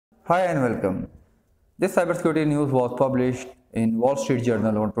Hi and welcome. This cybersecurity news was published in Wall Street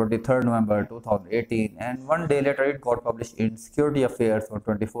Journal on 23rd November 2018 and one day later it got published in Security Affairs on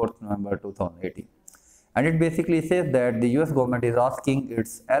 24th November 2018. And it basically says that the US government is asking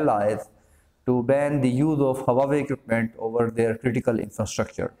its allies to ban the use of Huawei equipment over their critical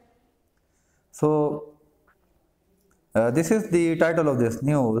infrastructure. So, this is the title of this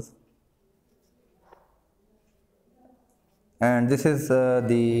news, and this is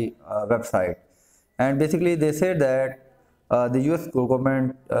the website. And basically they say that the US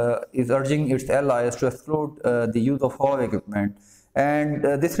government is urging its allies to exclude the use of Huawei equipment, and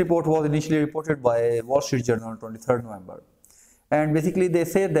this report was initially reported by Wall Street Journal on 23rd November. And basically they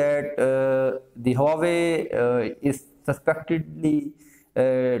say that the Huawei is suspectedly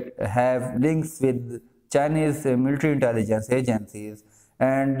have links with Chinese military intelligence agencies,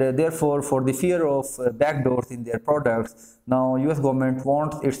 and therefore for the fear of backdoors in their products, now US government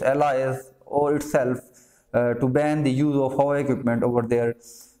wants its allies or itself to ban the use of Huawei equipment over their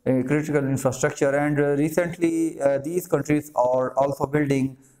critical infrastructure. And recently these countries are also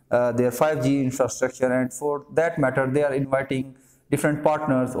building their 5G infrastructure, and for that matter they are inviting different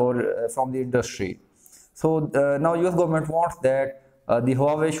partners or from the industry. So now US government wants that the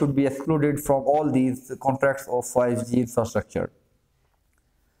Huawei should be excluded from all these contracts of 5G infrastructure.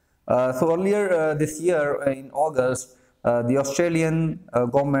 So earlier this year in August, the Australian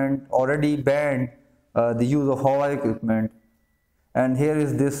government already banned the use of Huawei equipment, and here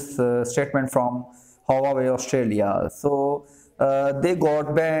is this statement from Huawei Australia. So they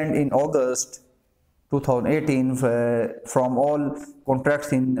got banned in August 2018 from all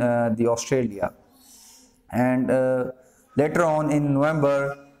contracts in the Australia, and later on in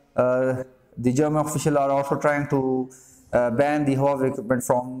November the German officials are also trying to ban the Huawei equipment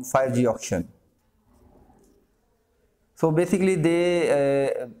from 5G auction. So basically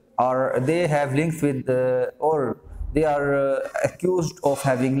they have links with or they are accused of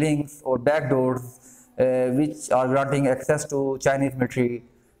having links or backdoors which are granting access to Chinese military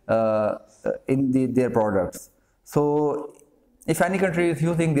in their products. So if any country is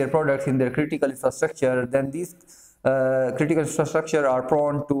using their products in their critical infrastructure, then these critical infrastructure are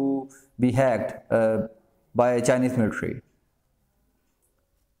prone to be hacked by Chinese military.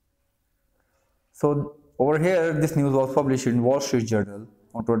 So over here this news was published in Wall Street Journal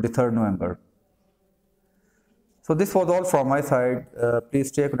on 23rd November. So this was all from my side. Please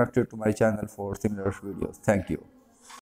stay connected to my channel for similar videos. Thank you.